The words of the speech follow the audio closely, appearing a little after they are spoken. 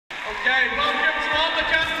Okay, welcome to Armour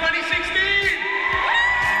Camp 2016!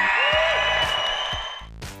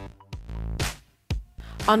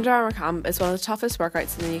 Under Armour Camp is one of the toughest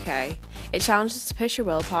workouts in the UK. It challenges to push your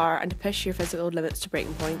willpower and to push your physical limits to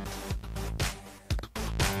breaking point.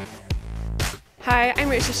 Hi, I'm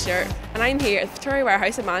Rachel Stewart and I'm here at the Victoria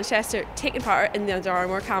Warehouse in Manchester taking part in the Under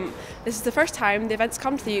Armour Camp. This is the first time the event's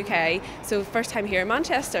come to the UK, so first time here in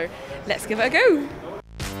Manchester. Let's give it a go!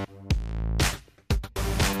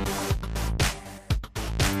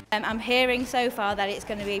 I'm hearing so far that it's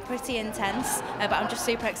going to be pretty intense, but I'm just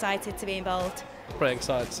super excited to be involved. Pretty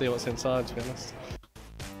excited to see what's inside, to be honest.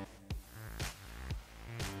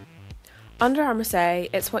 Under Armour say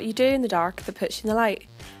it's what you do in the dark that puts you in the light.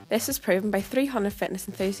 This is proven by 300 fitness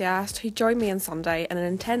enthusiasts who joined me on Sunday in an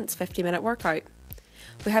intense 50-minute workout.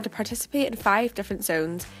 We had to participate in 5 different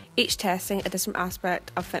zones, each testing a different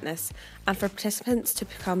aspect of fitness, and for participants to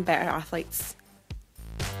become better athletes.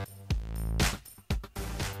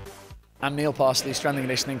 I'm Neil Parsley, strength and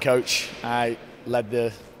conditioning coach. I led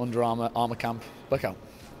the Under Armour Camp workout.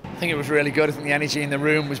 I think it was really good. I think the energy in the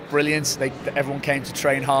room was brilliant. Everyone came to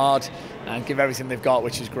train hard and give everything they've got,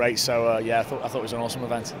 which is great. So yeah, I thought it was an awesome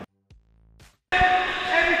event.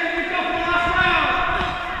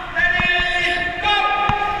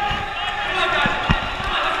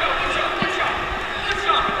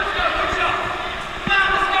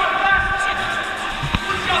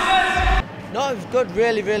 No, it was good,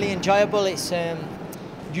 really enjoyable. It's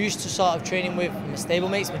used to sort of training with my stable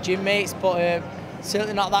mates, my gym mates, but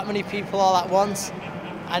certainly not that many people all at once.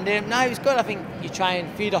 And no, it was good. I think you try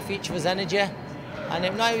and feed off each other's energy.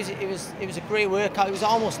 And no, it was a great workout. It was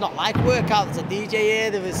almost not like a workout. There's a DJ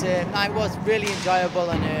here. There was no, it was really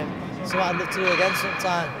enjoyable, and so I'd love to do again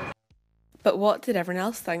sometime. But what did everyone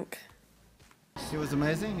else think? It was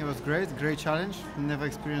amazing, it was great challenge. Never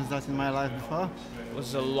experienced that in my life before. It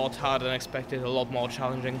was a lot harder than expected, a lot more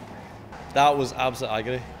challenging. That was absolute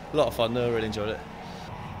agony. A lot of fun though, really enjoyed it.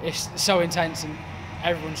 It's so intense and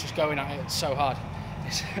everyone's just going at it so hard.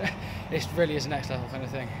 It really is a next level kind of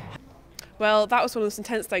thing. Well, that was one of the most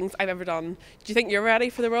intense things I've ever done. Do you think you're ready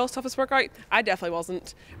for the world's toughest workout? I definitely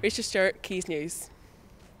wasn't. Rachel Stewart, Quays News.